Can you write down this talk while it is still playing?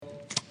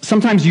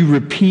Sometimes you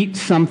repeat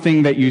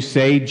something that you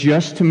say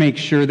just to make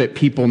sure that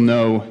people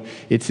know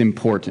it's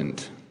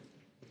important.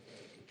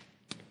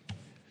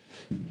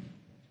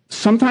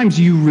 Sometimes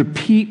you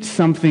repeat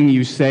something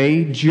you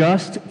say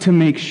just to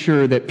make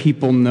sure that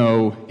people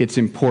know it's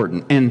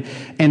important.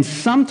 And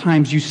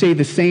sometimes you say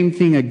the same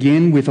thing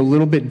again with a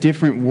little bit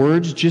different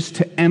words just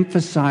to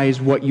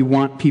emphasize what you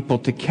want people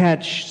to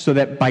catch so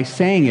that by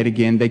saying it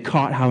again, they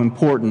caught how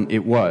important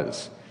it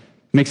was.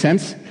 Make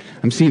sense?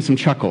 I'm seeing some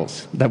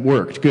chuckles. That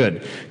worked.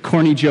 Good.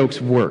 Corny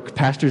jokes work.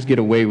 Pastors get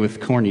away with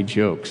corny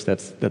jokes.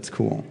 That's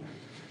cool.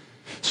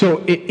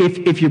 So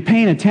if you're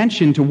paying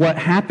attention to what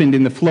happened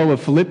in the flow of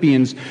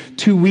Philippians,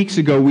 2 weeks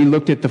ago we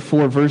looked at the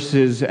 4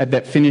 verses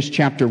that finished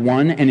chapter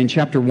 1, and in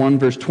chapter 1,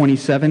 verse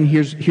 27,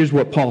 here's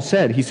what Paul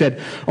said. He said,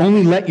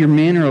 "Only let your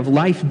manner of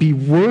life be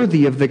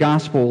worthy of the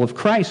gospel of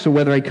Christ, so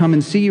whether I come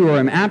and see you or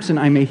am absent,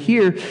 I may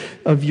hear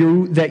of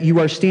you that you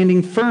are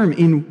standing firm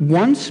in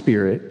one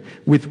spirit,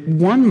 with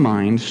one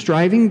mind,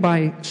 striving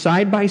by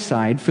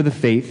side for the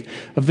faith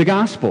of the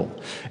gospel."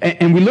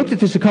 And we looked at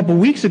this a couple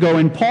weeks ago,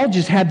 and Paul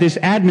just had this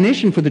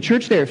admonition for the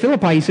church there at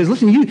Philippi. He says,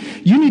 listen,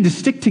 you need to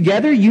stick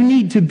together. You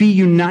need to be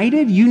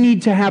united. You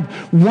need to have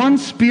one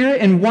spirit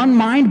and one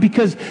mind,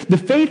 because the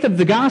faith of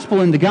the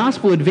gospel and the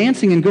gospel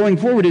advancing and going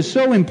forward is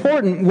so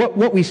important.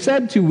 What we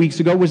said 2 weeks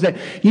ago was that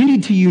you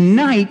need to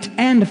unite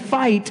and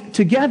fight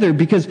together,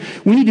 because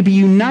we need to be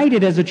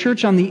united as a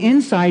church on the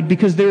inside,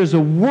 because there is a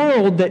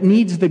world that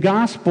needs the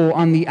gospel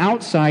on the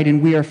outside,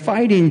 and we are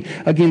fighting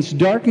against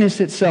darkness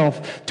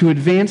itself to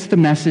advance the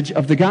message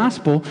of the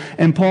gospel.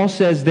 And Paul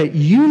says that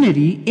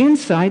unity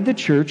inside the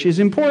church is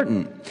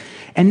important.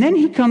 And then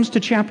he comes to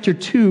chapter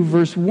 2,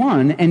 verse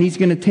 1, and he's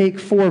going to take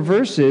 4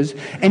 verses,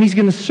 and he's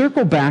going to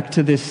circle back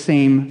to this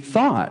same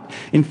thought.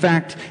 In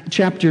fact,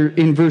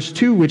 in verse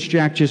 2, which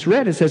Jack just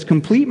read, it says,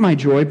 "Complete my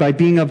joy by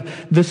being of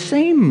the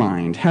same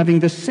mind,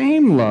 having the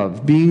same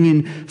love, being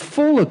in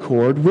full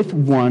accord with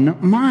one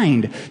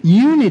mind."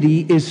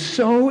 Unity is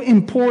so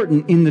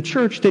important in the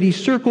church that he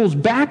circles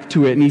back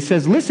to it, and he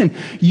says, listen,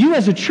 you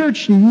as a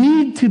church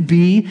need to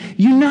be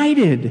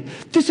united.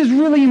 This is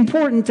really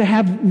important to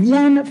have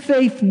one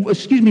faith,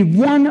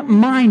 one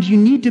mind. You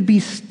need to be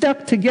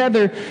stuck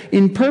together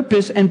in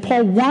purpose, and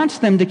Paul wants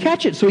them to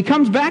catch it. So he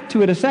comes back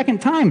to it a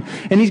second time,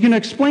 and he's going to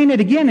explain it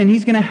again, and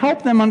he's going to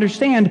help them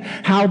understand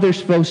how they're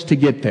supposed to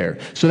get there.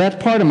 So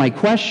that's part of my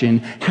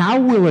question. How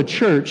will a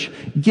church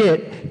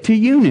get to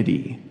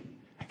unity?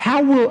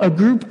 How will a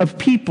group of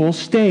people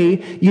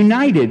stay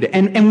united?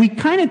 And we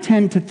kind of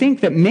tend to think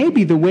that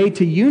maybe the way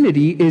to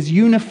unity is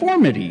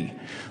uniformity.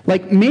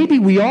 Like maybe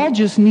we all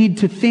just need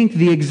to think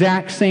the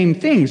exact same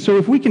thing. So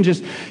if we can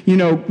just,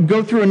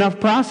 go through enough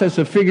process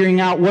of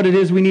figuring out what it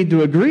is we need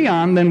to agree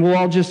on, then we'll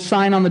all just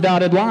sign on the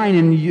dotted line,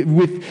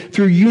 and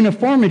through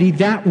uniformity,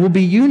 that will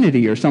be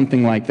unity or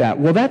something like that.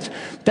 Well,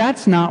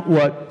 that's not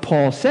what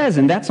Paul says,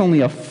 and that's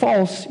only a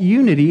false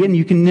unity, and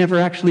you can never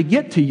actually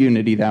get to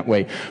unity that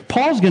way.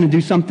 Paul's going to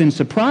do something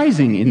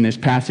surprising in this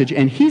passage,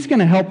 and he's going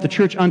to help the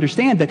church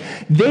understand that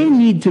they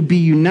need to be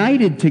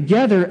united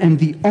together, and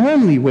the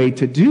only way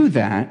to do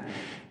that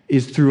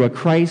is through a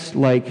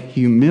Christ-like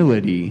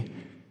humility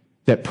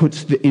that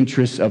puts the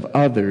interests of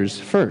others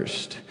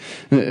first.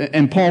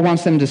 And Paul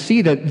wants them to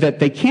see that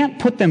they can't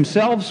put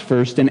themselves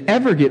first and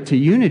ever get to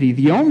unity.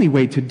 The only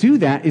way to do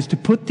that is to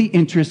put the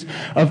interests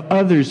of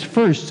others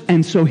first.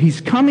 And so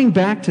he's coming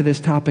back to this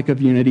topic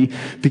of unity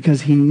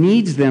because he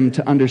needs them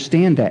to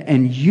understand that.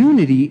 And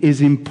unity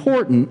is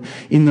important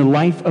in the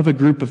life of a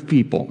group of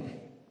people.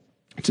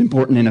 It's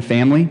important in a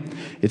family.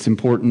 It's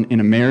important in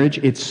a marriage.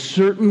 It's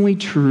certainly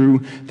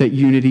true that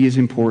unity is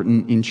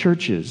important in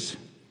churches.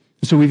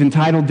 So we've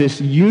entitled this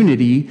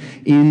Unity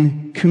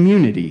in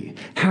Community.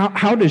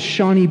 How does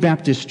Shawnee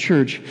Baptist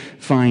Church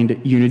find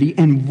unity,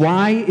 and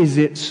why is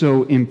it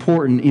so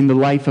important in the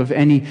life of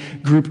any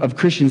group of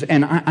Christians?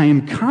 And I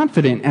am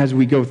confident as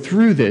we go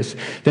through this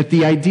that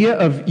the idea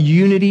of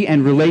unity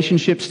and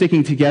relationships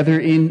sticking together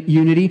in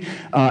unity,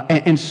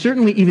 and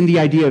certainly even the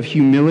idea of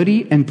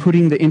humility and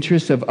putting the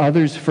interests of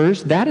others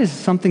first, that is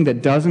something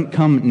that doesn't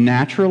come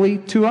naturally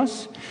to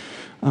us.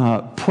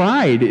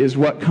 Pride is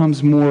what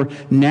comes more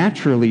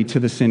naturally to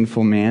the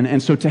sinful man.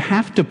 And so to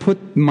have to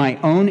put my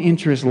own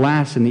interest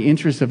last and the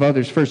interests of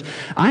others first,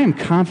 I am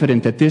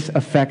confident that this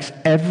affects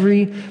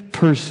every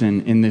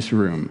person in this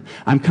room.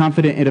 I'm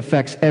confident it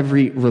affects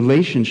every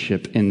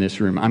relationship in this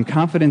room. I'm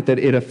confident that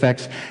it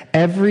affects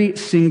every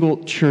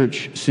single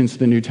church since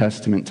the New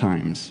Testament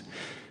times.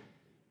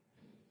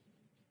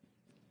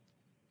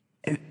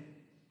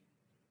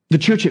 The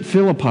church at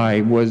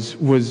Philippi was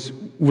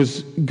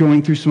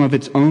going through some of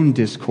its own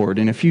discord.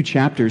 In a few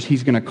chapters,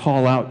 he's going to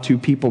call out to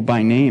people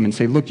by name and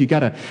say, look, you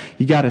gotta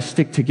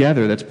stick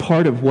together. That's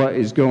part of what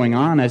is going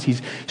on as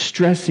he's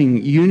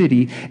stressing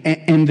unity.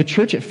 And the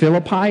church at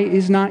Philippi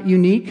is not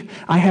unique.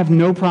 I have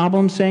no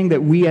problem saying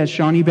that we as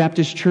Shawnee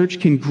Baptist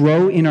Church can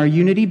grow in our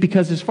unity,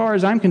 because as far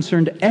as I'm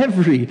concerned,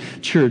 every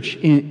church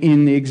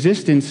in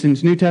existence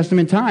since New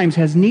Testament times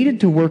has needed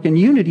to work in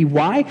unity.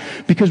 Why?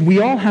 Because we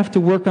all have to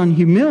work on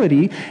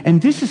humility,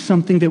 and this is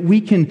something that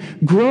we can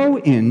grow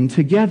in. in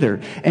together.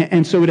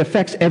 And so it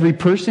affects every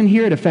person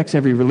here. It affects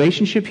every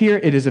relationship here.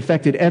 It has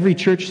affected every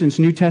church since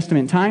New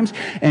Testament times.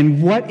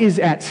 And what is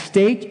at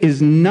stake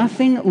is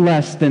nothing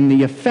less than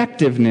the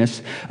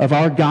effectiveness of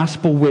our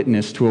gospel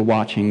witness to a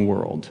watching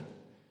world.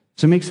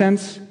 Does that make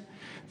sense?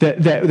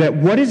 That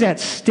what is at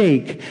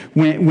stake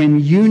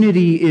when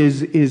unity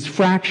is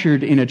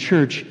fractured in a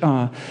church,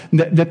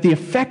 that the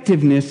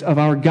effectiveness of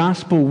our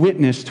gospel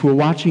witness to a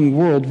watching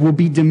world will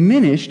be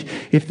diminished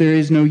if there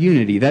is no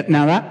unity. That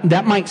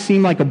might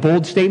seem like a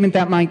bold statement.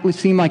 That might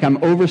seem like I'm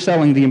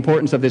overselling the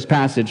importance of this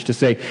passage to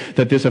say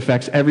that this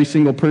affects every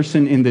single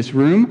person in this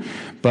room.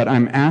 But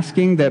I'm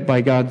asking that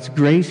by God's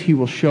grace, He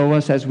will show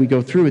us as we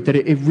go through it that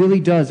it really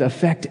does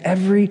affect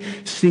every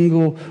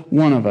single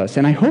one of us.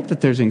 And I hope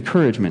that there's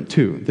encouragement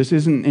too. This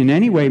isn't in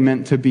any way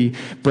meant to be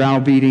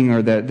browbeating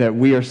or that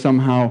we are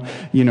somehow,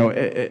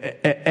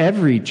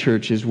 every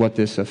church is what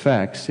this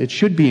affects. It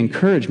should be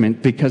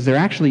encouragement because there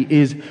actually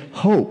is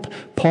hope.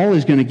 Paul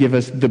is going to give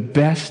us the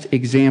best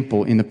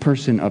example in the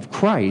person of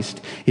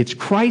Christ. It's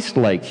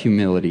Christ-like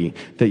humility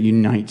that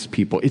unites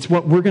people. It's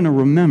what we're going to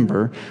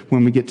remember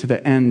when we get to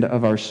the end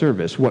of our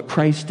service, what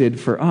Christ did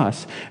for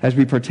us as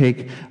we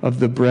partake of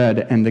the bread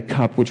and the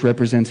cup, which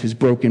represents His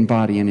broken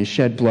body and His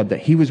shed blood,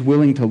 that He was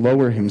willing to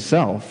lower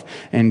Himself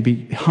and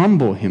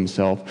humble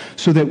Himself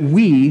so that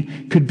we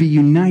could be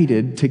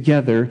united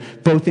together,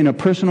 both in a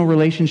personal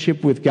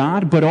relationship with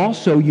God, but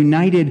also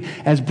united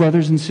as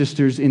brothers and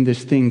sisters in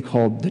this thing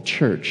called the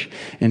church.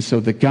 And so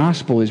the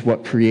gospel is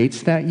what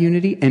creates that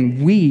unity,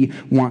 and we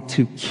want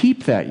to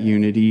keep that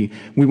unity.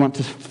 We want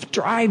to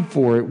strive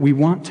for it. We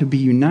want to be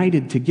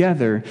united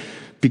together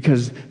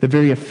because the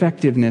very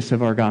effectiveness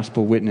of our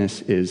gospel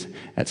witness is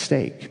at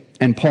stake.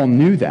 And Paul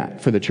knew that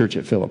for the church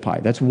at Philippi.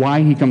 That's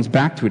why he comes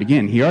back to it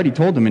again. He already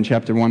told them in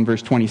chapter 1,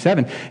 verse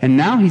 27. And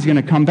now he's going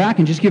to come back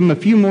and just give them a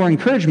few more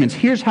encouragements.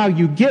 Here's how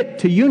you get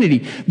to unity.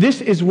 This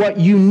is what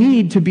you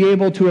need to be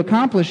able to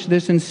accomplish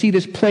this and see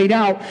this played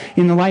out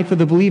in the life of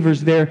the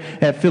believers there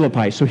at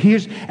Philippi. So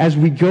as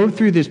we go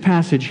through this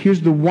passage,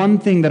 here's the one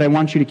thing that I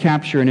want you to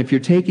capture. And if you're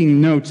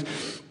taking notes,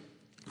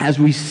 as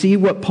we see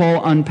what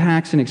Paul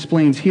unpacks and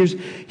explains, here's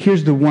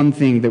the one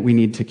thing that we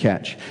need to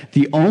catch.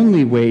 The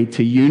only way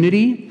to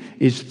unity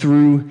is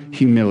through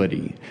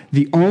humility.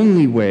 The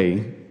only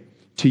way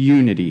to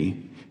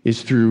unity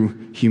is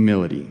through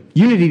humility.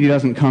 Unity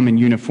doesn't come in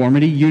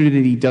uniformity.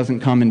 Unity doesn't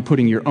come in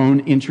putting your own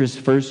interests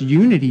first.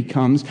 Unity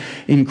comes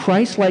in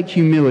Christ-like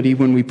humility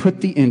when we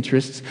put the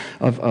interests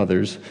of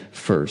others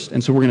first.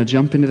 And so we're going to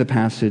jump into the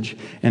passage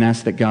and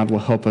ask that God will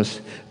help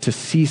us to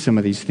see some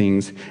of these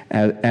things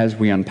as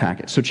we unpack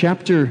it. So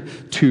chapter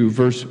 2,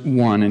 verse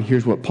 1, and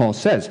here's what Paul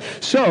says.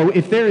 So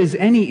if there is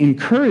any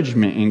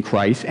encouragement in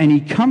Christ, any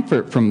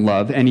comfort from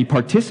love, any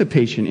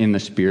participation in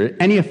the Spirit,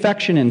 any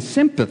affection and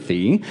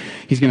sympathy,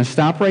 he's going to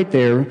stop right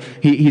there.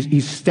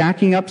 He's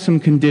stacking up some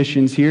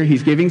conditions here.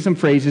 He's giving some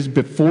phrases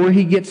before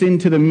he gets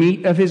into the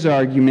meat of his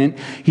argument.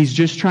 He's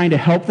just trying to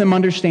help them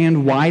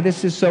understand why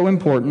this is so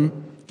important.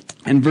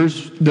 And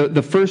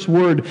the first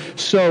word,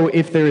 so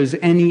if there is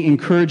any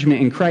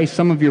encouragement in Christ,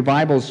 some of your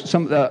Bibles,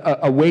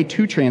 a way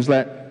to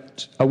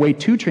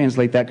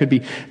translate that could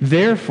be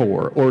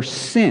therefore or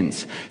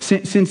since.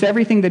 Since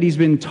everything that he's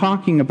been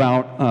talking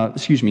about,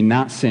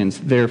 not since,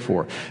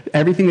 therefore.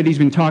 Everything that he's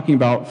been talking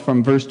about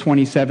from verse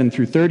 27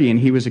 through 30, and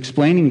he was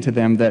explaining to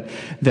them that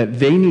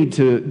they need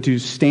to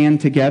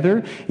stand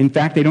together. In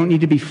fact, they don't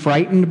need to be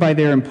frightened by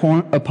their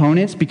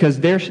opponents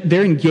because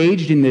they're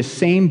engaged in this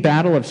same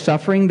battle of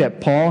suffering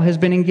that Paul has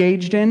been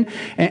engaged in.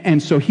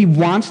 And so he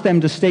wants them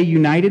to stay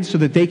united so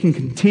that they can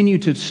continue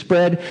to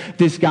spread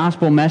this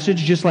gospel message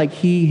just like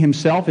he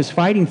himself is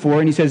fighting for.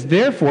 And he says,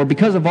 therefore,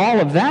 because of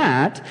all of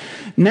that,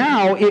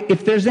 now,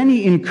 if there's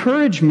any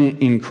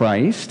encouragement in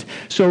Christ,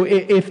 so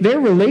if their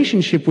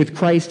relationship with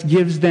Christ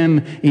gives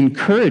them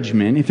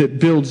encouragement, if it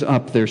builds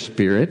up their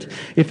spirit,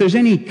 if there's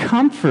any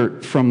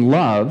comfort from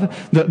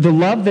love, the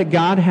love that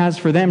God has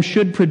for them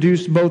should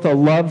produce both a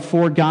love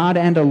for God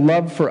and a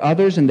love for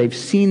others, and they've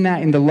seen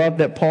that in the love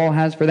that Paul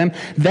has for them.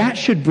 That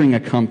should bring a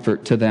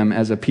comfort to them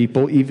as a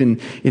people,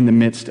 even in the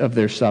midst of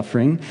their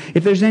suffering.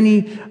 If there's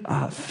any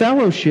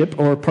fellowship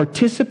or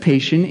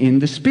participation in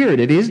the Spirit,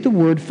 it is the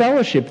word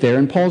fellowship there.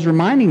 And Paul's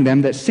reminding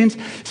them that since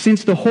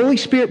the Holy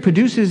Spirit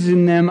produces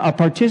in them a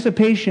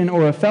participation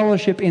or a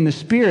fellowship in the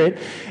Spirit,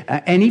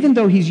 and even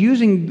though he's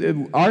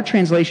using, our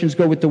translations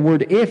go with the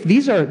word if,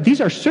 these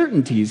are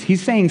certainties.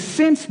 He's saying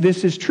since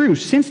this is true,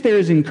 since there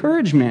is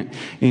encouragement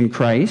in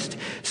Christ,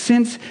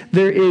 since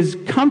there is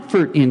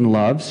comfort in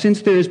love,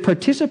 since there is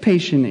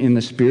participation in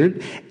the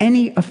Spirit,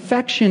 any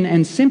affection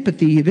and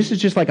sympathy, this is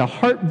just like a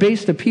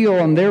heart-based appeal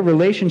on their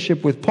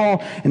relationship with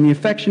Paul and the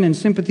affection and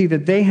sympathy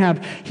that they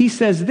have. He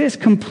says this,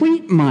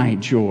 complete my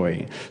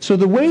joy. So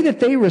the way that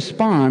they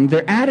respond,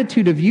 their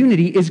attitude of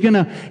unity is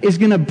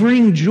gonna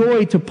bring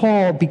joy to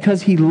Paul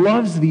because he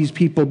loves these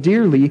people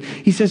dearly.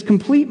 He says,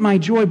 complete my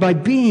joy by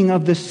being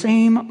of the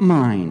same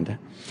mind.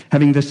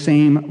 having the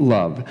same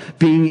love,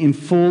 being in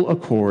full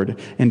accord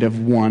and of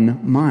one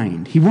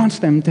mind. He wants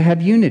them to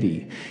have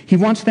unity. He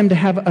wants them to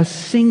have a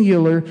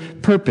singular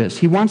purpose.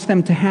 He wants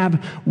them to have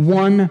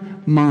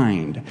one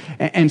mind.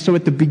 And so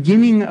at the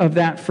beginning of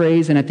that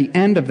phrase and at the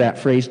end of that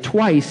phrase,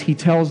 twice he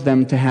tells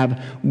them to have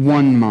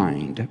one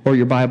mind. Or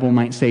your Bible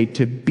might say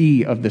to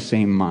be of the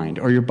same mind.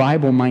 Or your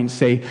Bible might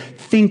say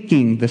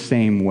thinking the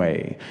same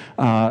way.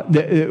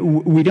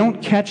 We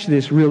don't catch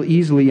this real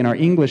easily in our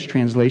English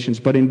translations,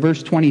 but in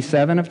verse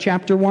 27 of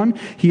chapter 1,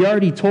 he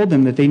already told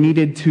them that they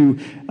needed to,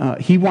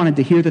 he wanted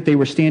to hear that they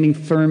were standing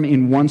firm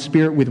in one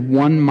spirit with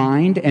one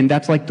mind, and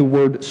that's like the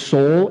word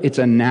soul. It's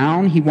a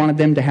noun. He wanted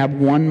them to have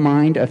one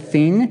mind, a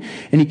thing,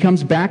 and he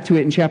comes back to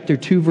it in chapter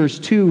 2, verse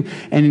 2,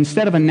 and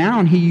instead of a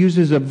noun, he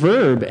uses a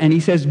verb, and he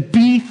says,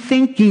 be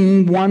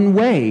thinking one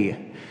way.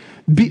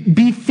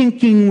 Be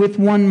thinking with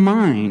one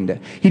mind.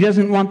 He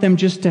doesn't want them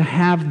just to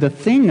have the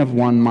thing of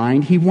one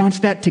mind. He wants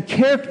that to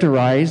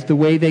characterize the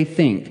way they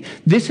think.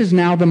 This is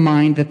now the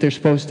mind that they're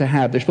supposed to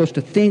have. They're supposed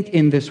to think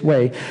in this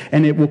way,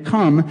 and it will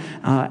come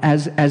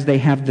as they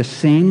have the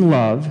same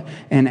love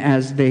and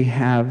as they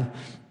have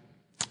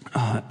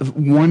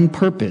one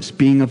purpose,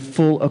 being of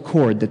full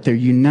accord, that they're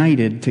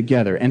united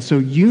together. And so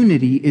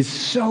unity is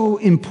so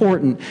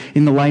important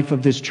in the life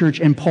of this church,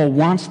 and Paul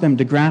wants them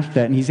to grasp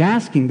that, and he's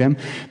asking them,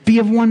 be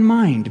of one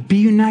mind, be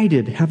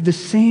united, have the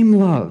same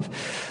love.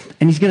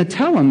 And he's going to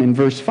tell them in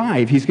verse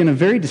 5, he's going to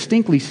very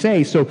distinctly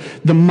say, so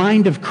the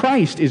mind of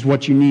Christ is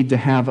what you need to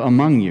have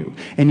among you.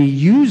 And he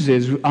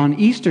uses, on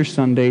Easter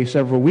Sunday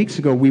several weeks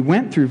ago, we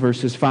went through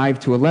verses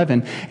 5 to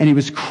 11, and it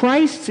was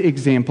Christ's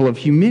example of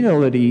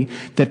humility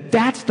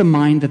that's the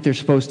mind that they're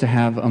supposed to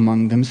have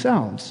among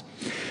themselves.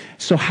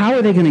 So how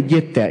are they going to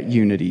get that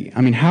unity?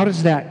 I mean, how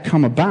does that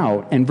come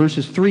about? And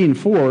verses 3 and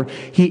 4,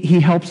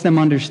 he helps them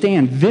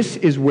understand this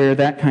is where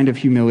that kind of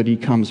humility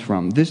comes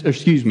from.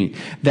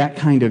 That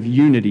kind of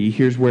unity,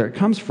 here's where it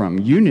comes from.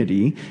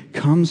 Unity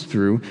comes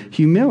through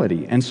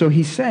humility. And so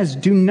he says,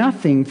 do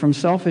nothing from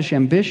selfish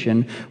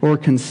ambition or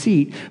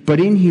conceit,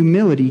 but in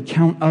humility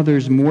count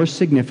others more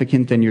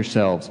significant than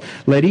yourselves.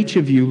 Let each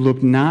of you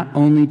look not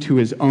only to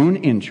his own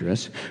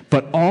interests,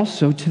 but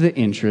also to the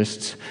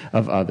interests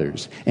of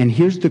others. And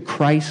here's the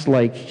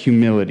Christ-like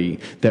humility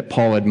that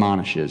Paul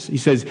admonishes. He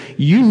says,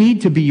 you need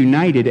to be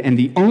united, and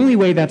the only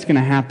way that's going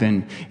to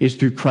happen is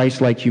through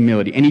Christ-like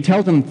humility. And he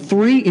tells them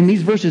in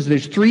these verses,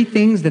 there's 3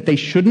 things that they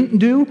shouldn't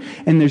do,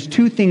 and there's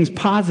 2 things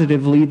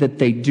positively that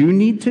they do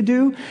need to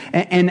do.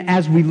 And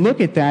as we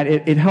look at that,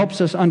 it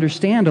helps us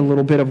understand a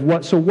little bit of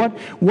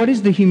what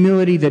is the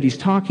humility that he's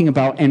talking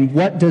about, and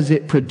what does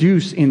it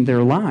produce in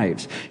their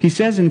lives? He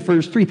says in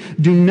verse 3,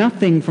 do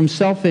nothing from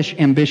selfish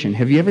ambition.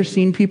 Have you ever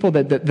seen people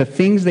that the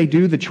things they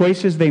do, the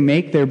choices they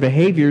make, their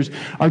behaviors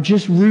are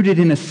just rooted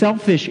in a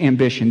selfish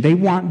ambition. They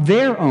want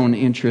their own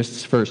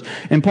interests first.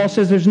 And Paul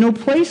says there's no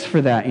place for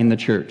that in the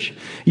church.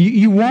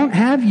 You won't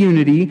have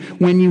unity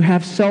when you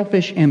have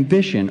selfish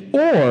ambition.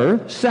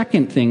 Or,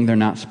 second thing they're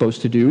not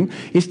supposed to do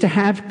is to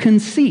have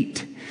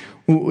conceit.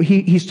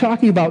 He's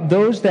talking about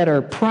those that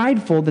are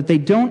prideful, that they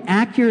don't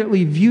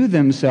accurately view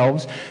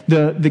themselves.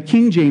 The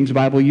King James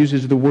Bible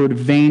uses the word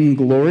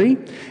vainglory,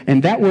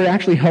 and that word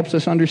actually helps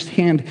us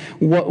understand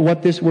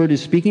what this word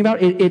is speaking about.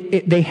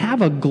 They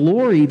have a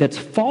glory that's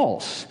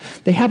false.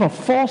 They have a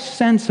false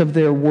sense of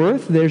their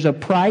worth. There's a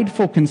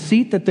prideful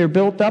conceit that they're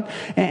built up,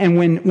 and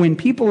when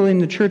people in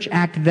the church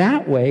act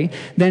that way,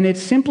 then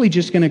it's simply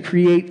just going to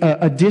create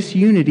a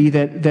disunity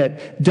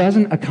that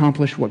doesn't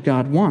accomplish what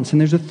God wants.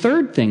 And there's a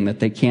third thing that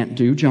they can't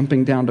do,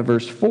 jumping down to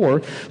verse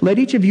 4, let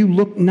each of you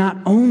look not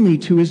only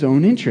to his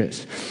own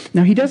interests.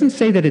 Now, he doesn't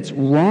say that it's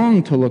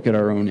wrong to look at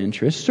our own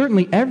interests.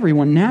 Certainly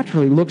everyone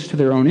naturally looks to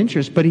their own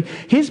interests, but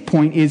his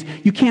point is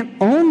you can't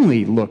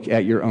only look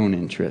at your own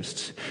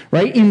interests,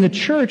 right? In the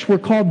church, we're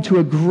called to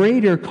a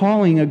greater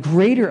calling, a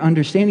greater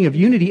understanding of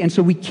unity, and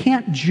so we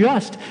can't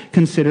just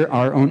consider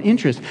our own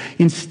interests.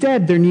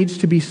 Instead, there needs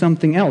to be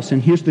something else,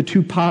 and here's the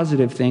 2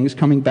 positive things,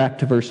 coming back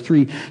to verse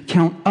 3.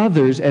 Count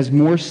others as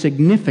more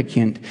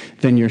significant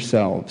than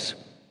yourselves.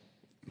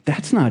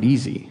 That's not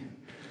easy.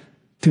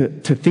 To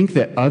think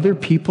that other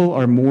people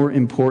are more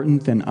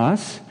important than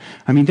us.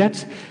 I mean,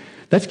 that's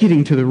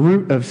getting to the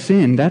root of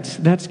sin.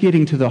 That's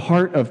getting to the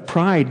heart of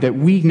pride, that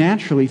we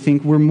naturally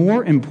think we're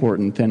more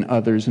important than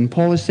others. And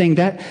Paul is saying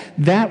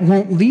that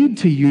won't lead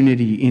to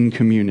unity in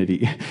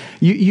community.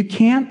 You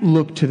can't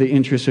look to the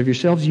interests of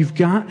yourselves. You've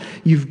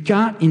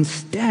got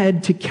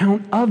instead to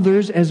count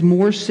others as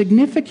more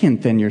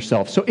significant than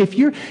yourself. So if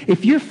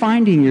you're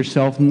finding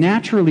yourself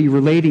naturally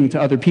relating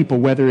to other people,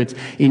 whether it's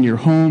in your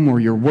home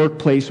or your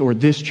workplace or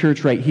this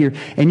church right here,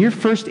 and your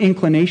first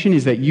inclination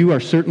is that you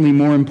are certainly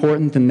more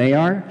important than they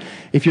are,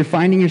 If you're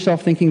finding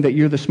yourself thinking that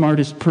you're the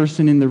smartest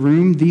person in the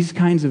room, these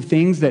kinds of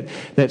things that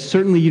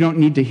certainly you don't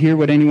need to hear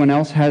what anyone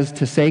else has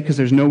to say because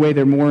there's no way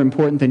they're more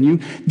important than you,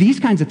 these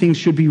kinds of things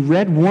should be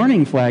red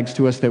warning flags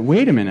to us that,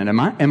 wait a minute,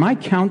 am I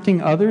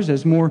counting others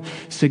as more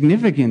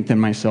significant than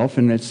myself?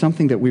 And it's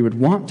something that we would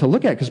want to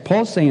look at, because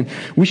Paul's saying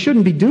we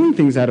shouldn't be doing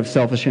things out of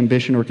selfish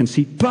ambition or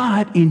conceit,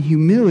 but in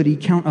humility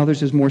count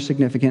others as more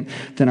significant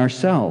than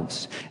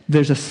ourselves.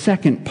 There's a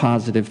second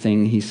positive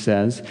thing he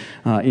says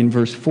in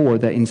verse 4,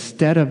 that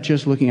instead of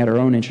just looking at our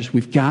own interests,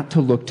 we've got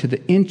to look to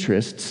the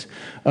interests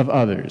of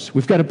others.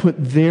 We've got to put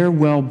their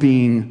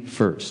well-being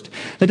first.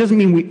 That doesn't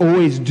mean we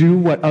always do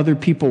what other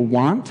people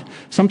want.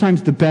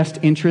 Sometimes the best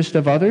interest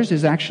of others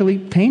is actually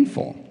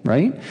painful,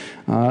 right?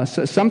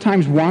 So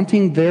sometimes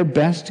wanting their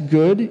best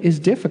good is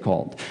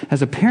difficult.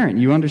 As a parent,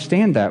 you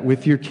understand that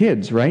with your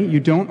kids, right? You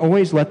don't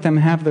always let them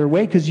have their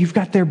way because you've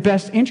got their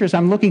best interest.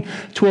 I'm looking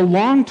to a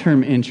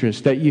long-term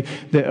interest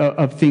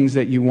of things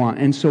that you want.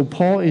 And so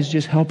Paul is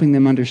just helping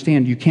them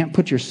understand you can't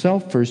put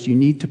yourself first. You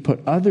need to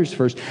put others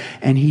first.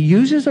 And he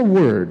uses a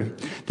word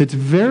that's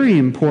very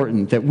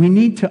important, that we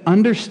need to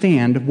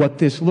understand what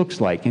this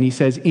looks like. And he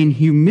says, in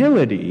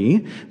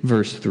humility,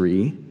 verse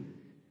 3,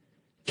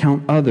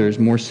 count others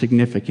more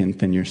significant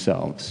than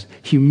yourselves.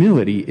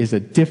 Humility is a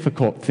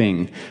difficult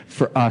thing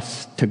for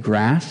us to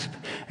grasp.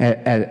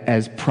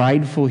 As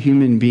prideful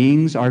human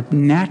beings, our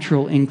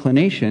natural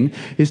inclination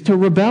is to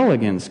rebel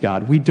against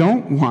God. We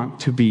don't want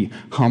to be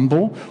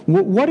humble.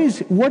 What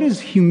does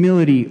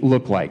humility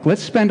look like?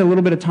 Let's spend a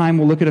little bit of time.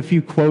 We'll look at a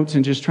few quotes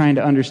and just trying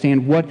to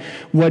understand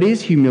what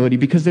is humility,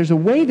 because there's a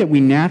way that we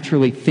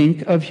naturally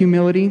think of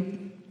humility.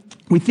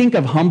 We think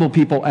of humble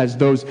people as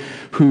those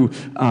who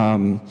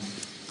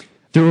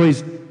they're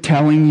always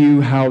telling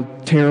you how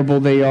terrible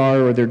they are,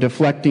 or they're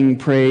deflecting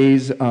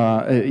praise.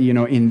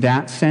 In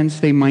that sense,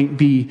 they might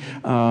be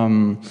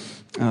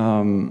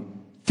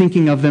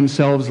thinking of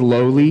themselves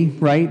lowly,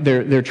 right?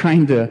 They're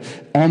trying to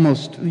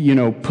almost,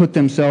 put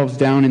themselves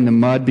down in the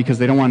mud because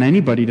they don't want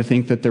anybody to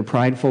think that they're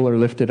prideful or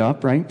lifted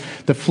up, right?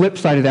 The flip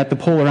side of that, the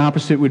polar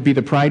opposite, would be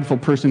the prideful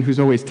person who's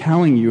always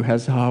telling you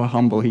how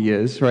humble he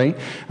is, right?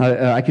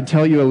 I could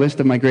tell you a list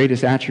of my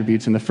greatest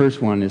attributes, and the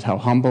first one is how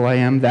humble I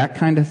am, that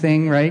kind of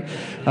thing, right?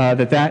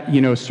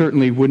 That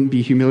certainly wouldn't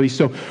be humility.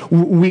 So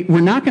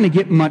we're not going to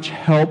get much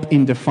help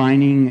in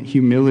defining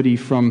humility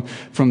from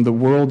the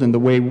world and the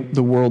way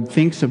the world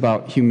thinks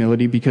about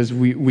humility, because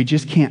we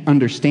just can't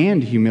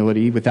understand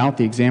humility without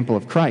the example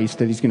of Christ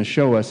that he's going to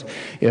show us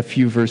a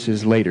few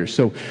verses later.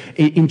 So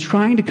in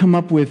trying to come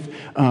up with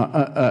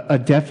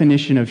a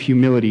definition of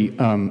humility,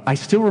 I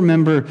still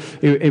remember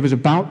it was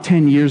about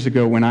 10 years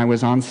ago when I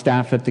was on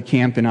staff at the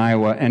camp in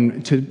Iowa,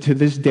 and to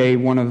this day,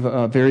 one of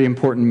a very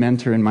important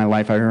mentor in my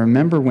life. I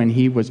remember when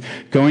he was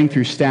going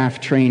through staff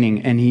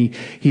training, and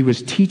he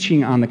was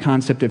teaching on the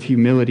concept of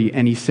humility,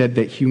 and he said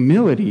that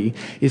humility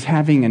is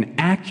having an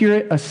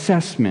accurate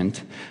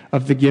assessment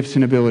of the gifts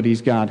and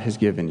abilities God has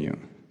given you.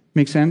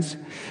 Make sense?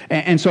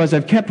 And so as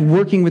I've kept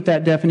working with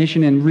that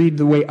definition and read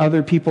the way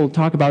other people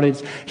talk about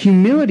it,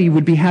 humility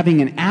would be having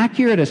an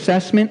accurate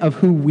assessment of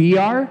who we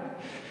are,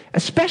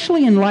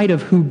 especially in light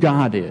of who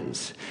God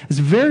is. It's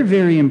very,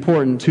 very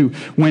important to,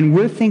 when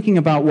we're thinking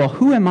about, well,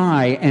 who am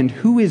I and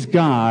who is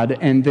God,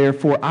 and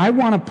therefore I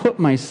want to put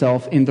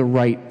myself in the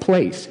right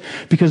place.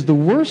 Because the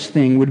worst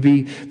thing would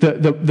be,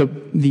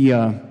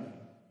 the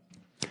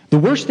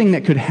worst thing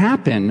that could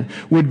happen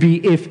would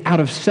be if, out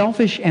of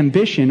selfish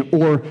ambition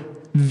or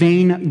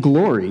vain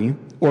glory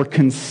or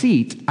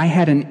conceit, I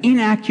had an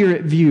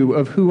inaccurate view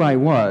of who I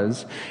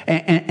was,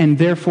 and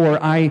therefore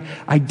I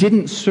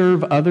didn't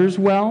serve others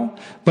well,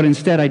 but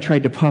instead I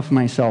tried to puff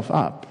myself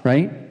up,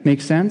 right?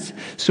 Make sense?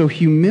 So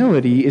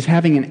humility is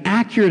having an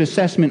accurate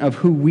assessment of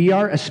who we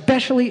are,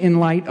 especially in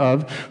light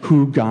of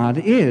who God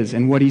is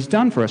and what he's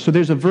done for us. So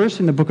there's a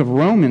verse in the book of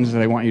Romans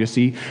that I want you to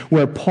see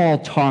where Paul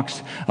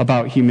talks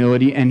about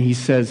humility, and he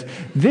says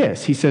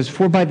this. He says,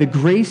 "For by the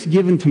grace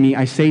given to me,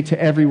 I say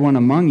to everyone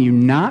among you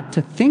not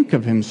to think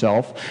of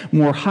himself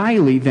more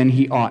highly than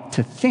he ought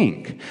to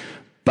think,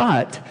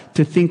 but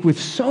to think with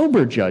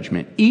sober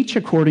judgment, each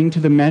according to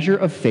the measure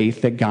of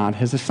faith that God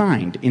has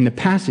assigned." In the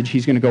passage,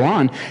 he's going to go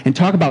on and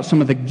talk about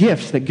some of the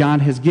gifts that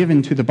God has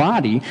given to the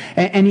body,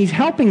 and he's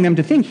helping them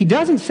to think. He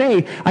doesn't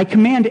say, I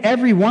command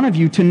every one of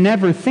you to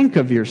never think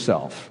of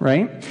yourself,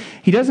 right?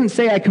 He doesn't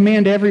say, I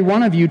command every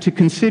one of you to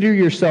consider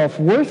yourself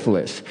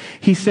worthless.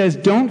 He says,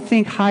 don't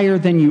think higher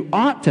than you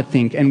ought to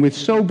think, and with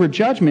sober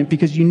judgment,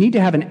 because you need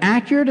to have an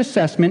accurate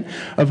assessment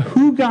of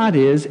who God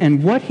is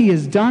and what he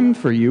has done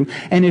for you.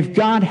 And if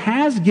God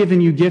has given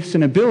you gifts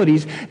and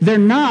abilities, they're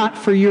not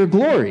for your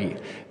glory.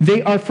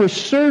 They are for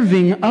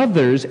serving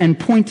others and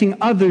pointing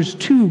others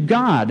to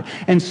God.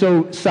 And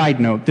so,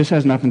 side note, this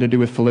has nothing to do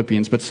with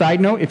Philippians, but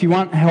side note, if you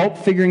want help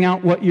figuring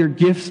out what your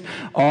gifts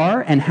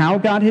are and how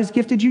God has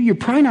gifted you, you're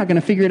probably not going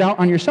to figure it out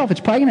on yourself. It's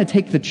probably going to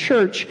take the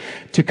church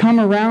to come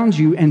around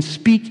you and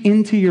speak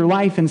into your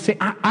life and say,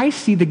 I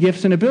see the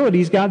gifts and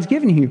abilities God's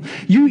given you.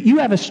 You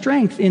have a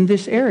strength in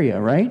this area,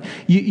 right?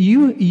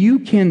 You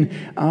can,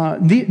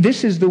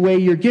 this is the way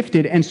you're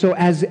gifted. And so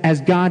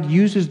as God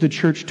uses the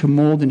church to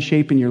mold and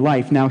shape in your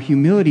life, now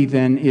humility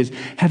then is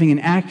having an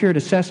accurate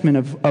assessment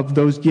of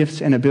those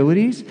gifts and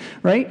abilities,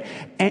 right?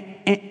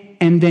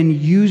 And then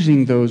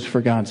using those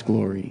for God's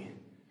glory.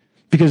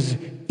 Because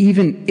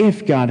even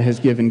if God has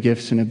given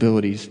gifts and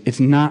abilities, it's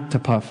not to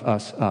puff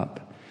us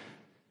up.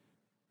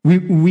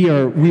 We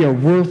are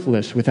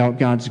worthless without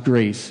God's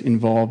grace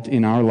involved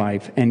in our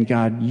life, and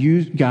God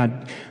uses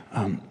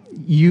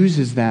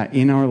that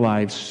in our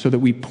lives so that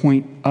we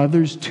point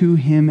others to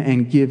him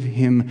and give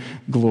him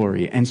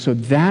glory. And so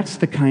that's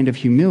the kind of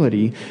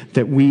humility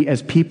that we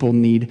as people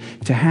need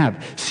to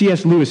have.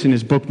 C.S. Lewis in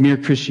his book Mere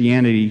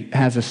Christianity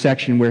has a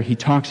section where he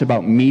talks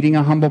about meeting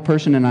a humble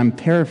person, and I'm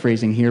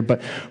paraphrasing here,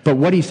 but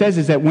what he says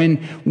is that when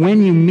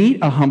you meet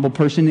a humble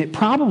person, it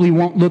probably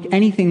won't look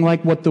anything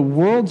like what the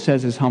world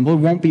says is humble. It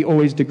won't be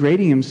always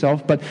degrading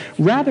himself, but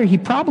rather he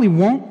probably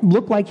won't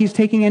look like he's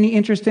taking any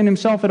interest in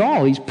himself at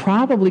all. He's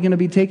probably going to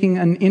be taking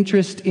an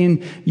interest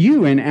in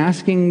you and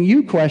asking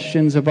you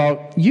questions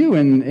about you.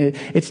 And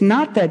it's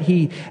not that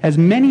he, as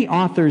many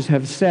authors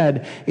have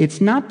said, it's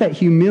not that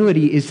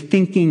humility is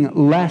thinking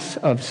less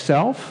of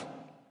self.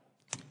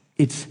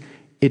 It's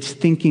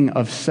thinking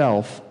of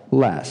self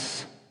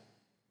less.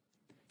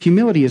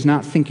 Humility is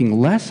not thinking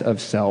less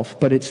of self,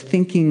 but it's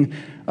thinking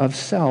of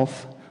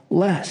self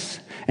less.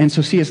 And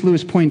so C.S.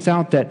 Lewis points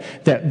out that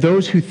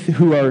those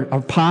who are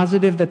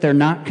positive that they're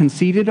not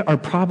conceited are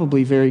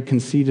probably very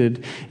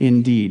conceited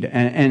indeed.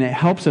 And it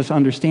helps us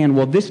understand,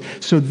 well,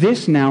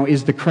 this now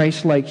is the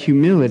Christ-like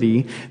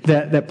humility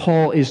that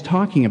Paul is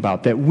talking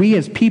about, that we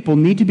as people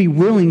need to be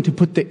willing to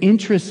put the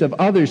interests of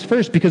others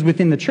first, because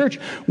within the church,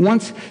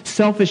 once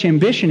selfish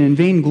ambition and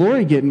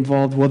vainglory get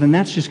involved, well, then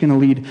that's just going to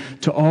lead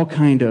to all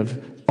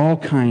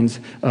kinds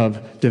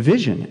of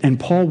division. And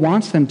Paul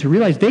wants them to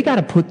realize they got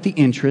to put the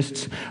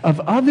interests of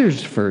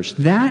others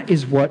first. That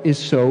is what is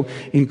so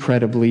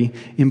incredibly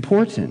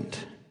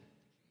important.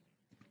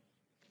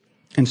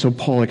 And so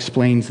Paul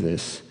explains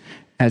this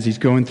as he's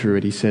going through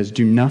it. He says,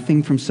 "Do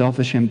nothing from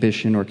selfish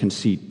ambition or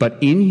conceit, but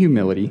in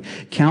humility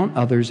count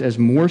others as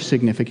more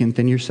significant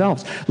than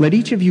yourselves. Let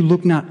each of you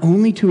look not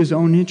only to his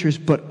own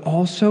interests, but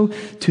also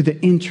to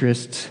the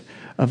interests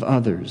of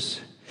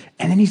others."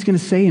 And then he's going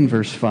to say in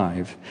verse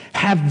 5,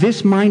 "Have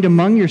this mind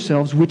among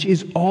yourselves, which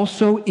is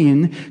also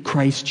in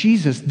Christ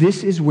Jesus."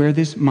 This is where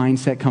this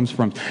mindset comes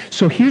from.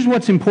 So here's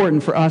what's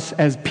important for us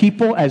as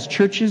people, as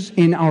churches,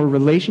 in our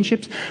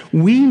relationships.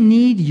 We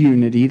need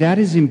unity. That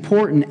is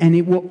important, and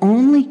it will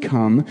only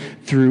come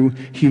through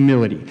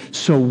humility.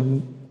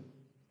 So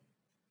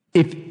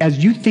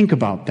as you think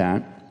about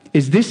that,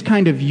 is this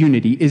kind of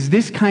unity, is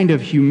this kind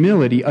of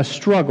humility a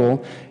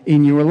struggle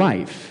in your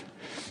life?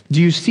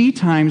 Do you see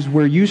times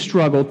where you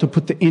struggle to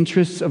put the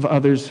interests of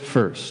others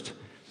first?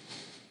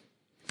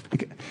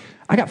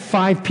 I got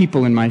 5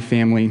 people in my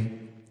family.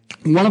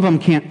 One of them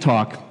can't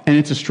talk, and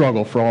it's a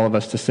struggle for all of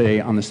us to stay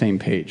on the same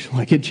page.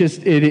 Like it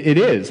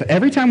is.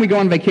 Every time we go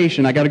on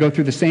vacation, I got to go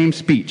through the same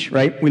speech,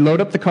 right? We load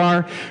up the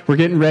car, we're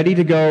getting ready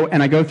to go,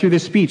 and I go through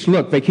this speech.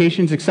 Look,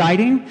 vacation's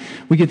exciting.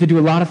 We get to do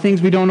a lot of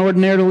things we don't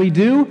ordinarily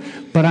do,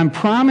 but I'm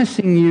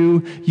promising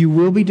you, you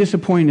will be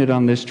disappointed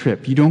on this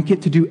trip. You don't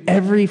get to do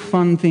every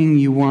fun thing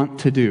you want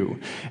to do.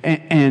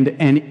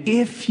 And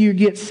if you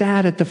get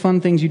sad at the fun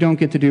things you don't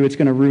get to do, it's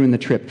going to ruin the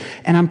trip.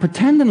 And I'm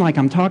pretending like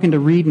I'm talking to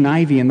Reed and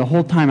Ivy, and the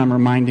whole time I'm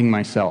reminding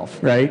myself,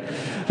 right?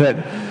 That,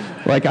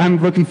 like, I'm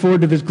looking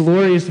forward to this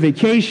glorious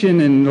vacation,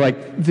 and I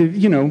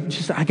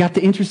got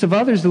the interest of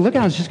others to look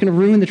at. It's just going to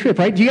ruin the trip,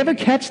 right? Do you ever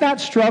catch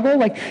that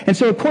struggle? And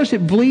so of course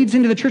it bleeds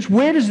into the church.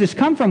 Where does this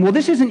come from? Well,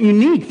 this isn't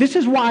unique. This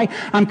is why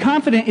I'm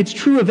confident it's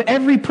true of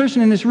every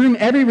person in this room,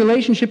 every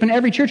relationship in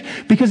every church,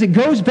 because it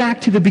goes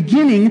back to the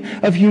beginning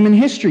of human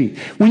history.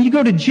 When you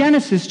go to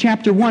Genesis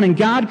chapter 1, and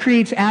God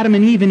creates Adam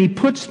and Eve, and he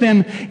puts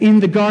them in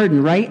the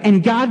garden, right?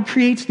 And God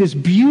creates this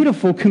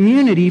beautiful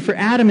community for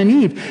Adam and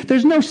Eve.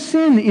 There's no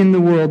sin in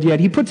the world yet.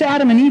 He puts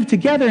Adam and Eve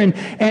together,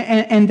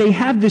 and they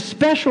have this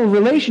special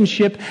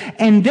relationship.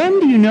 And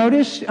then do you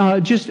notice,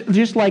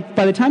 just like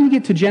by the time you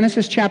get to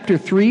Genesis chapter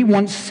 3,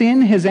 once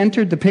sin has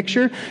entered the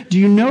picture, do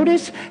you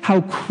notice how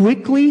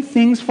quickly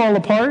things fall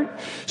apart?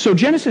 So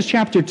Genesis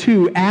chapter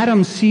 2,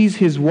 Adam sees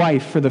his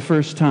wife for the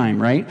first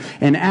time, right?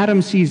 And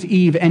Adam sees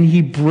Eve, and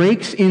he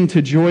breaks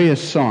into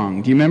joyous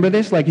song. Do you remember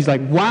this? He's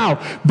like,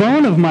 wow,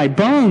 bone of my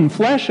bone,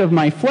 flesh of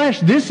my flesh,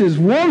 this is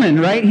woman,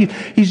 right?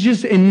 He's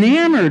just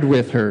enamored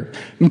with her.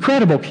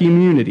 Incredible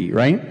community,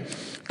 right?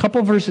 A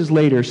couple verses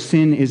later,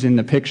 sin is in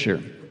the picture.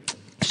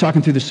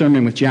 talking through the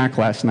sermon with Jack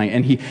last night,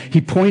 and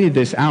he pointed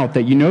this out,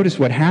 that you notice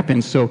what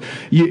happens. So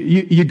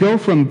you go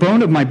from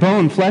bone of my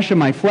bone, flesh of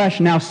my flesh,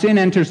 now sin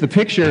enters the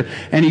picture,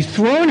 and he's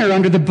throwing her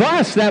under the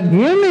bus. That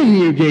woman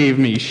you gave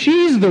me,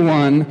 she's the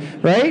one,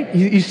 right?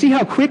 You see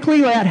how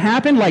quickly that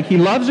happened? Like, he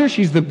loves her,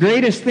 she's the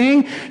greatest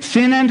thing.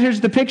 Sin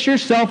enters the picture,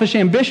 selfish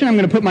ambition, I'm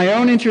going to put my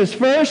own interests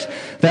first.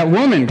 That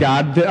woman,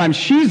 God,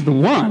 she's the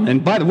one.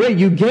 And by the way,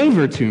 you gave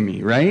her to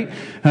me, right?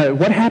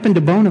 What happened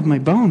to bone of my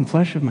bone,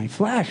 flesh of my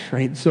flesh,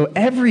 right? So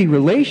every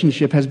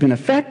relationship has been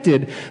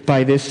affected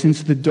by this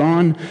since the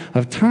dawn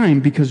of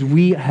time, because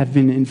we have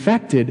been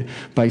infected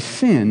by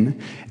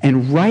sin.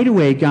 And right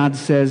away, God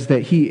says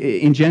that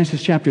in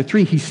Genesis chapter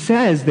 3, he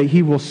says that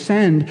he will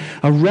send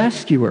a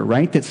rescuer,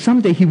 right? That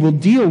someday he will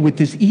deal with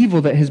this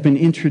evil that has been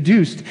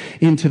introduced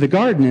into the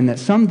garden, and that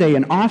someday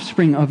an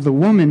offspring of the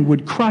woman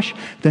would crush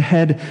the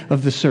head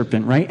of the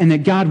serpent, right? And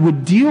that God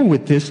would deal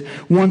with this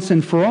once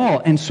and for all.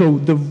 And so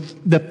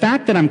the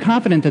fact that I'm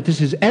confident that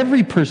this is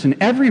every person,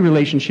 every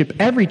relationship,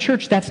 every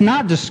church, that's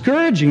not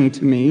discouraging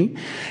to me.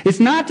 It's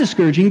not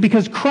discouraging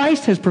because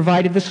Christ has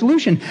provided the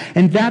solution.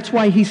 And that's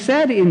why he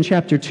said in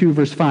chapter 2,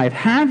 verse 5,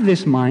 have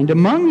this mind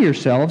among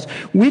yourselves,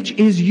 which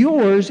is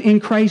yours in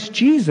Christ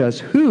Jesus,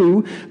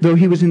 who, though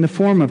he was in the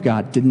form of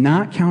God, did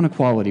not count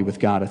equality with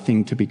God a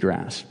thing to be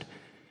grasped.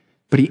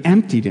 But he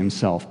emptied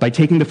himself by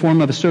taking the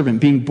form of a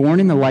servant, being born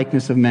in the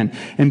likeness of men,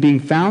 and being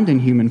found in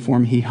human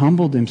form, he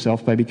humbled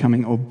himself by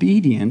becoming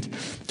obedient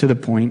to the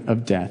point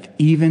of death,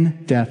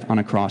 even death on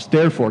a cross.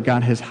 Therefore,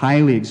 God has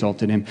highly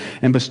exalted him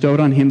and bestowed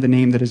on him the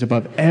name that is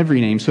above every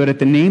name, so that at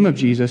the name of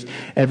Jesus,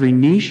 every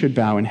knee should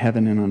bow in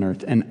heaven and on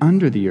earth and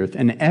under the earth,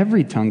 and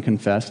every tongue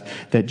confess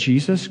that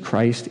Jesus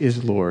Christ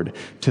is Lord,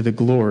 to the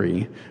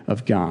glory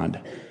of God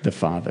the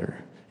Father.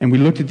 And we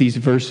looked at these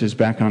verses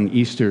back on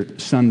Easter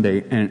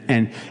Sunday,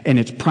 and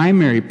its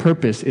primary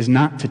purpose is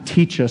not to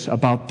teach us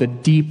about the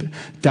deep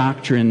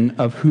doctrine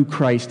of who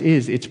Christ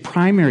is. Its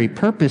primary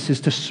purpose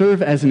is to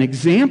serve as an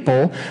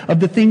example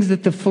of the things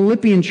that the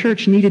Philippian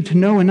church needed to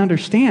know and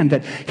understand,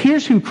 that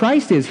here's who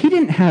Christ is. He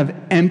didn't have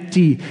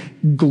empty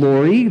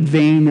glory,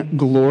 vain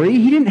glory.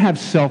 He didn't have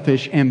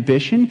selfish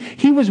ambition.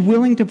 He was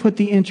willing to put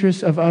the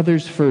interests of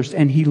others first,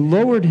 and he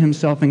lowered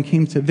himself and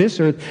came to this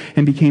earth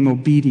and became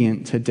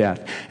obedient to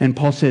death. And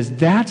Paul says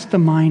that's the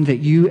mind that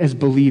you as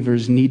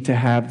believers need to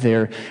have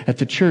there at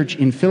the church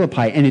in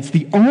Philippi, and it's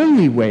the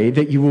only way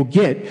that you will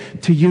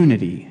get to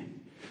unity.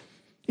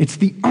 It's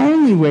the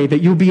only way that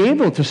you'll be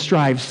able to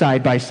strive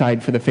side by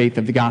side for the faith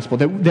of the gospel,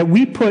 that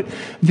we put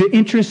the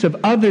interests of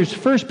others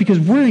first, because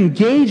we're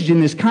engaged in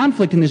this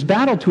conflict, in this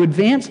battle to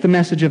advance the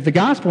message of the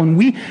gospel, and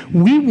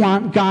we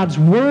want God's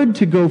word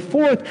to go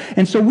forth,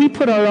 and so we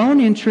put our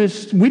own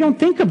interests, we don't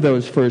think of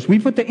those first. We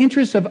put the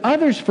interests of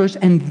others first,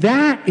 and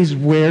that is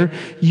where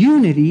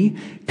unity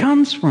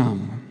comes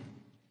from.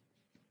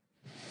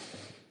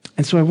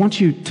 And so I want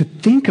you to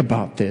think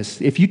about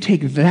this. If you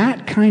take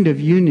that kind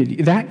of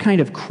unity, that kind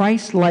of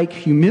Christ-like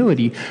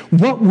humility,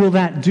 what will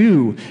that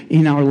do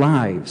in our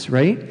lives,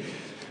 right?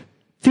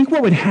 Think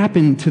what would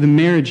happen to the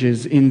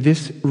marriages in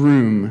this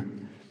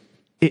room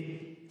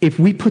if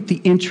we put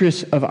the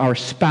interests of our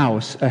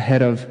spouse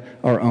ahead of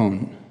our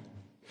own.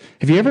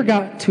 Have you ever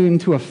got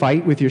into a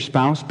fight with your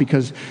spouse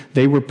because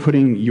they were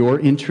putting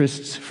your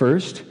interests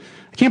first?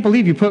 I can't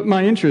believe you put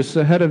my interests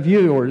ahead of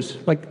yours.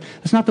 Like,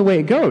 that's not the way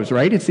it goes,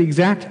 right? It's the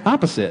exact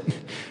opposite,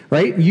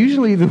 right?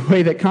 Usually the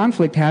way that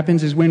conflict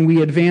happens is when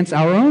we advance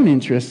our own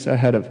interests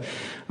ahead of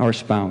our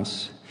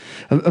spouse.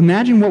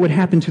 Imagine what would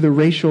happen to the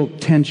racial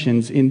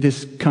tensions in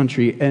this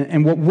country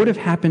and what would have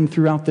happened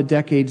throughout the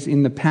decades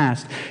in the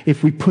past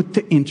if we put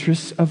the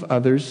interests of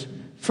others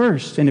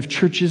first, and if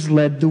churches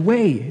led the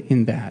way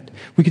in that.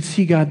 We could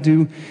see God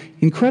do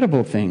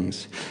incredible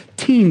things.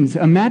 Teens,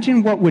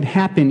 imagine what would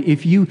happen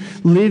if you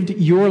lived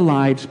your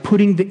lives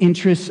putting the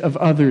interests of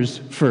others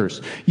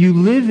first. You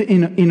live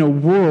in a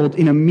world,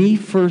 in a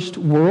me-first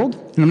world,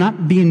 and I'm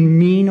not being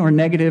mean or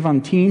negative on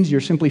teens.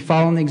 You're simply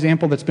following the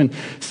example that's been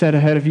set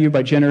ahead of you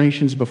by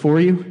generations before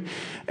you.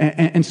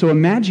 And so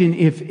imagine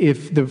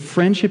if the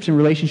friendships and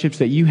relationships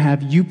that you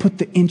have, you put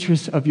the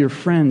interests of your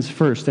friends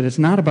first, that it's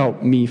not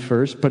about me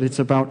first, but it's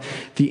about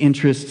the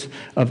interests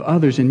of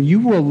others. And you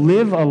will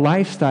live a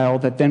lifestyle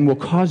that then will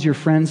cause your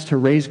friends to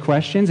raise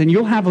questions, and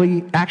you'll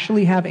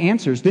actually have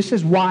answers. This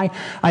is why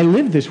I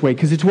live this way,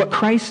 because it's what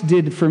Christ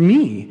did for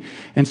me.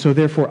 And so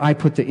therefore, I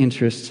put the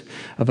interests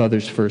of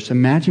others first.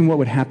 Imagine what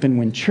would happen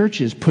when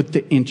churches put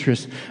the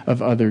interests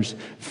of others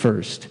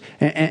first,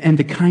 and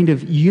the kind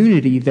of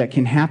unity that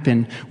can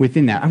happen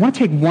within that. I want to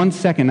take 1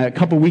 second. A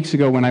couple weeks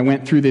ago when I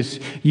went through this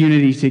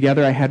unity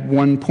together, I had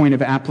one point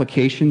of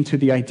application to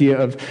the idea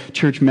of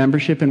church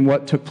membership and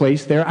what took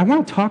place there. I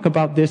want to talk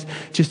about this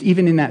just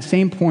even in that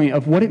same point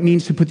of what it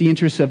means to put the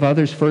interests of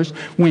others first.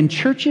 When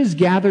churches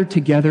gather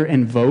together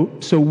and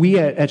vote, so we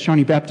at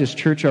Shawnee Baptist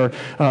Church are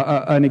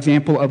an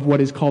example of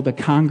what is called a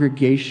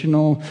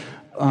congregational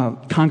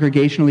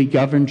congregationally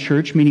governed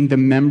church, meaning the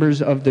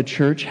members of the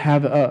church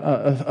have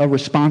a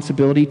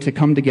responsibility to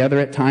come together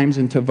at times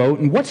and to vote.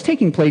 And what's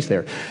taking place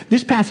there?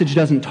 This passage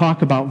doesn't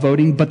talk about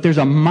voting, but there's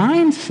a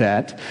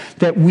mindset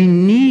that we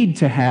need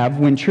to have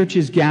when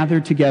churches gather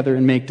together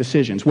and make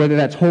decisions, whether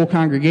that's whole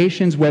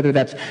congregations, whether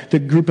that's the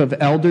group of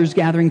elders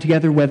gathering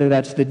together, whether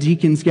that's the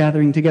deacons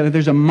gathering together.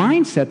 There's a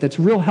mindset that's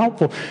real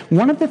helpful.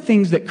 One of the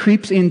things that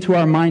creeps into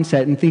our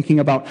mindset in thinking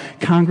about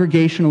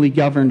congregationally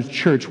governed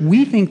church,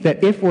 we think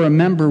that if we're a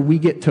member, we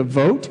get to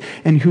vote,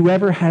 and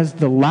whoever has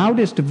the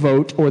loudest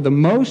vote or the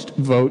most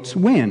votes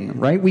win,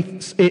 right?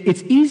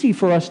 It's easy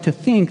for us to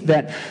think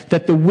that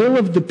the will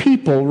of the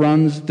people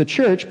runs the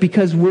church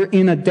because we're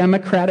in a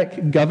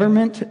democratic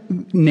government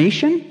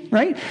nation,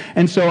 right?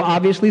 And so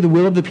obviously the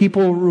will of the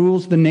people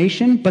rules the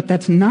nation, but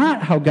that's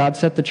not how God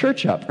set the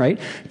church up, right?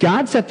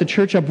 God set the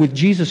church up with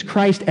Jesus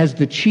Christ as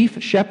the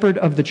chief shepherd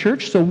of the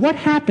church. So what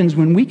happens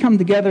when we come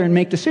together and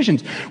make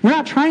decisions? We're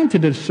not trying to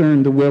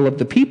discern the will of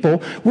the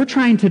people. We're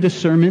trying to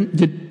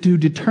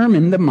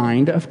determine the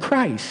mind of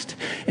Christ.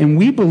 And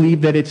we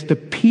believe that it's the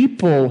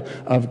people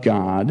of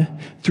God,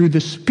 through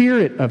the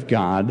Spirit of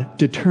God,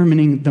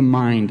 determining the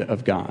mind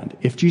of God.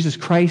 If Jesus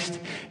Christ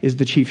is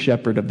the chief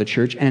shepherd of the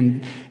church,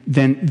 and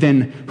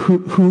then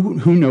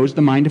who knows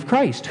the mind of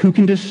Christ? Who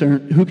can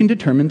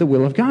determine the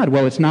will of God?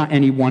 Well, it's not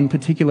any one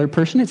particular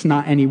person. It's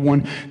not any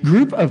one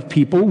group of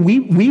people.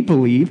 We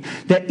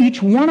believe that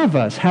each one of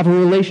us have a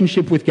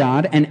relationship with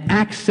God and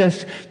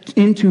access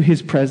into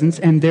His presence,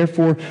 and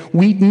therefore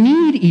we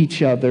need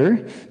each other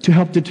to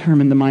help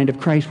determine the mind of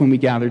Christ when we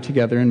gather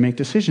together and make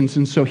decisions.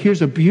 And so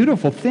here's a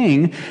beautiful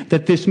thing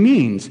that this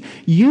means.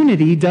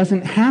 Unity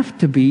doesn't have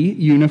to be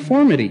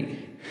uniformity,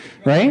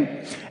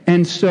 right?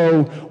 And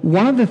so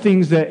one of the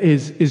things that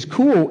is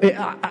cool,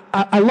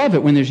 I love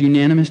it when there's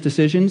unanimous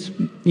decisions.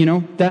 You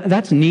know,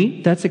 that's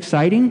neat, that's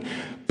exciting.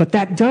 But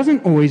that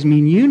doesn't always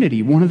mean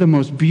unity. One of the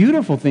most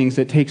beautiful things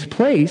that takes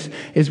place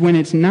is when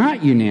it's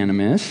not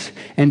unanimous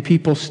and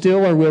people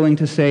still are willing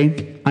to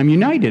say, I'm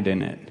united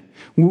in it.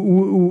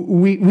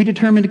 We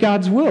determined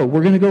God's will.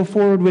 We're going to go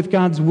forward with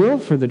God's will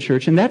for the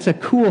church. And that's a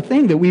cool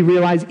thing that we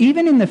realize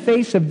even in the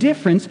face of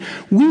difference,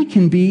 we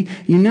can be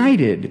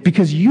united.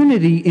 Because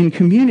unity in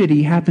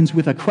community happens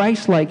with a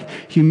Christ-like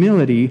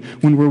humility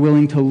when we're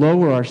willing to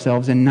lower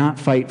ourselves and not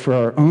fight for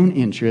our own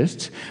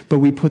interests, but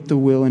we put the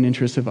will and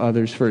interests of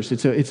others first.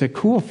 It's a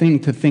cool thing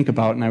to think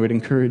about, and I would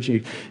encourage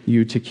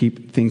you to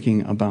keep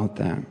thinking about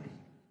that.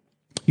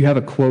 You have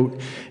a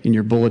quote in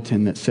your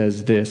bulletin that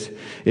says this: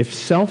 if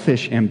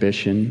selfish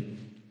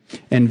ambition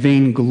and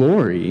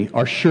vainglory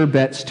are sure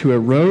bets to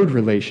erode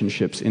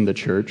relationships in the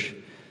church,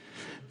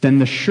 then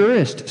the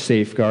surest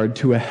safeguard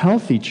to a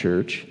healthy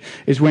church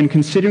is when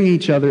considering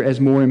each other as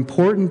more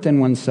important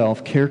than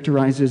oneself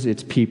characterizes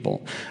its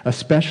people,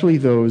 especially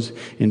those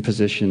in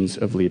positions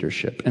of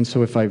leadership. And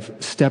so if I've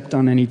stepped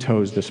on any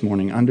toes this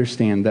morning,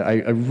 understand that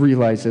I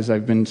realize as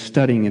I've been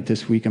studying it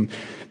this week, I'm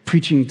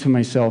preaching to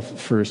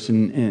myself first,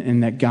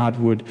 and that God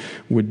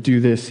would do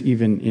this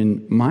even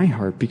in my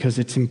heart, because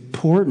it's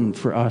important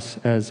for us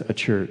as a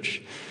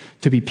church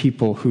to be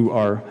people who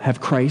have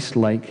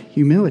Christ-like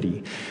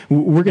humility.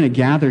 We're going to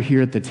gather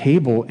here at the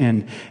table,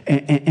 and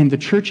the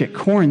church at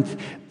Corinth,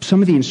 some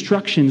of the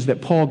instructions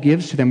that Paul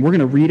gives to them, we're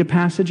going to read a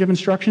passage of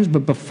instructions,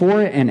 but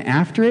before it and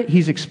after it,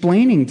 he's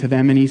explaining to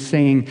them, and he's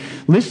saying,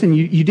 listen,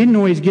 you didn't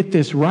always get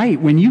this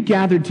right. When you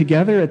gathered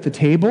together at the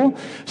table,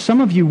 some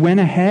of you went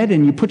ahead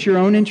and you put your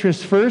own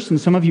interests first, and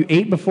some of you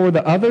ate before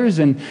the others,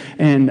 and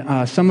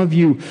some of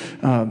you,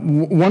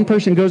 one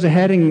person goes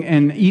ahead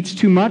and eats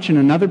too much, and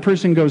another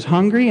person goes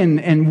hungry,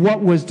 and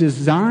what was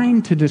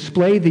designed to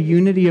display the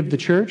unity of the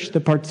church, the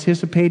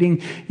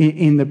participating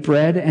in the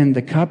bread and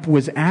the cup,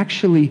 was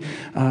actually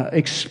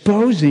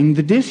exposing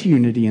the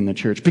disunity in the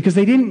church, because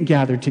they didn't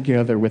gather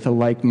together with a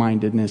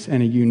like-mindedness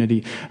and a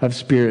unity of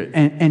spirit.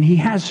 And he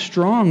has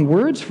strong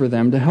words for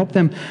them to help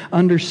them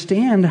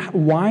understand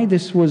why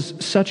this was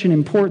such an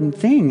important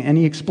thing. And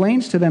he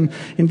explains to them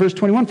in verse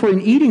 21, for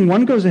in eating,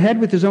 one goes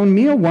ahead with his own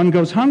meal, one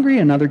goes hungry,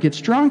 another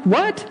gets drunk.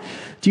 What?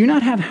 Do you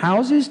not have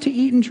houses to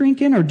eat and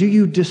drink in? Or do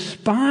you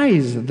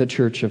despise the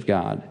church of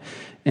God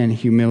and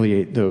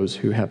humiliate those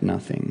who have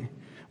nothing?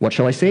 What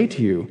shall I say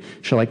to you?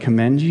 Shall I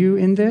commend you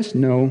in this?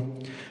 No,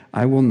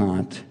 I will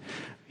not.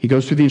 He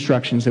goes through the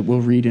instructions that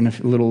we'll read in a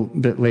little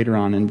bit later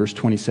on in verse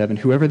 27.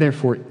 Whoever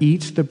therefore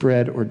eats the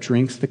bread or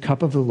drinks the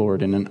cup of the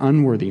Lord in an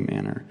unworthy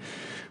manner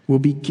will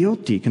be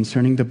guilty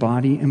concerning the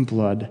body and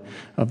blood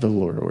of the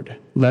Lord.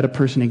 Let a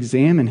person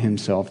examine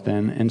himself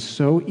then, and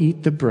so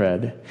eat the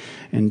bread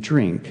and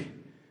drink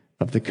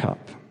of the cup.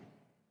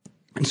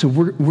 And so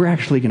we're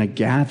actually going to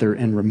gather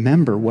and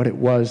remember what it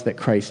was that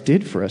Christ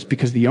did for us,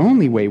 because the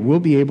only way we'll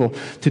be able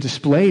to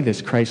display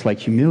this Christ-like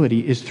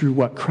humility is through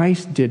what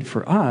Christ did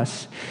for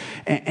us.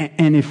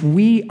 And if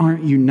we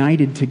aren't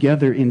united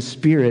together in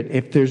spirit,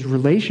 if there's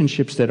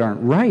relationships that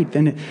aren't right,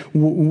 then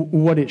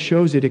what it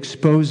shows, it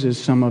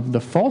exposes some of the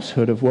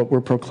falsehood of what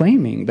we're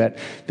proclaiming,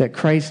 that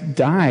Christ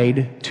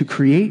died to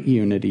create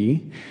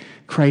unity.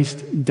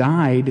 Christ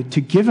died to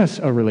give us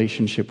a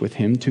relationship with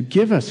him, to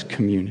give us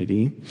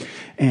community,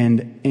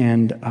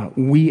 and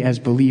we as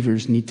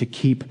believers need to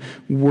keep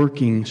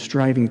working,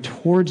 striving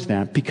towards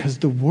that, because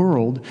the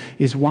world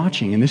is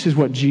watching. And this is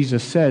what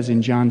Jesus says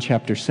in John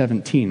chapter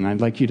 17. And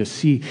I'd like you to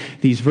see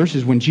these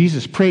verses. When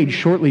Jesus prayed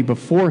shortly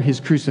before his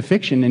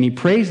crucifixion, and he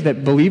prays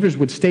that believers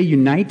would stay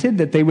united,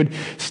 that they would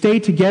stay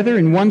together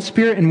in one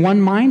spirit and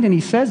one mind. And he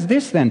says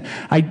this then,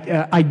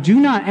 I do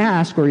not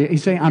ask, or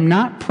he's saying, I'm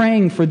not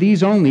praying for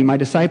these only, my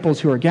disciples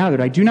who are gathered.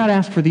 I do not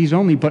ask for these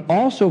only, but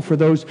also for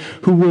those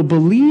who will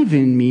believe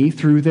in me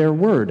through their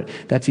word.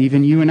 That's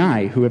even you and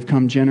I, who have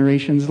come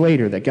generations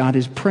later, that God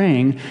is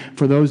praying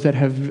for those that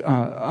have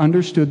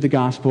understood the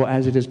gospel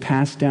as it is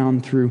passed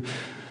down through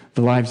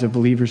the lives of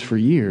believers for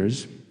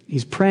years.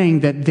 He's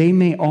praying that they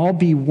may all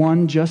be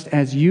one, just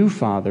as you,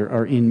 Father,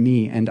 are in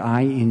me and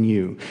I in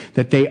you,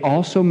 that they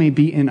also may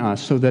be in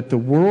us, so that the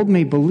world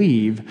may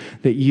believe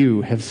that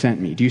you have sent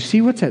me. Do you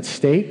see what's at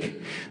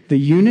stake? The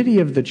unity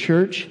of the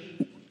church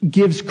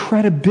gives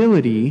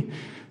credibility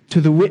to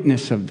the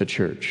witness of the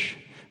church.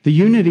 The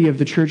unity of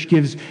the church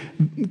gives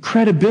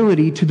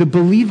credibility to the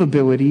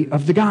believability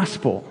of the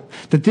gospel,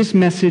 that this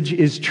message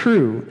is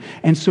true.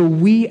 And so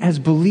we as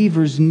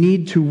believers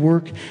need to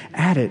work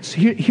at it.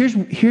 So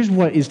here's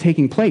what is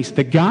taking place.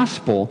 The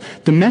gospel,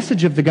 the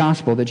message of the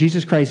gospel, that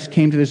Jesus Christ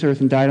came to this earth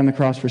and died on the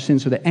cross for sin,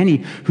 so that any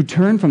who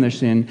turn from their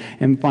sin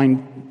and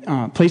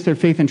place their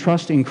faith and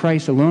trust in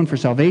Christ alone for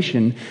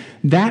salvation,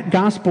 that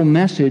gospel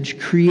message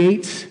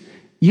creates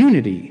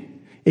unity.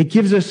 It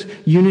gives us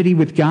unity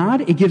with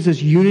God. It gives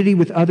us unity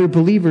with other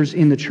believers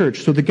in the church.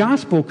 So the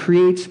gospel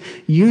creates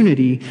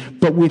unity,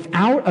 but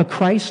without a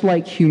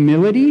Christ-like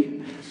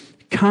humility,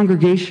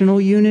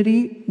 congregational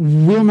unity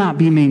will not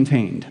be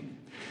maintained.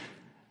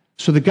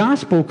 So the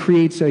gospel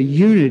creates a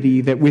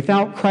unity that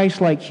without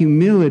Christ-like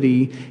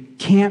humility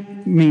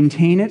can't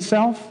maintain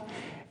itself,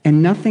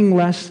 and nothing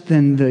less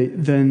than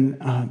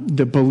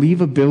the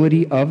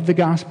believability of the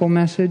gospel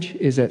message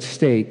is at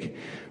stake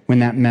when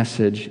that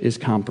message is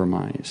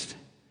compromised.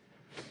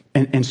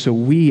 And so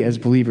we as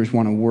believers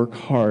want to work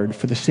hard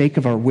for the sake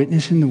of our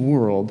witness in the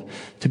world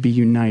to be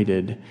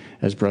united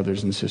as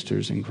brothers and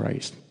sisters in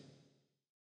Christ.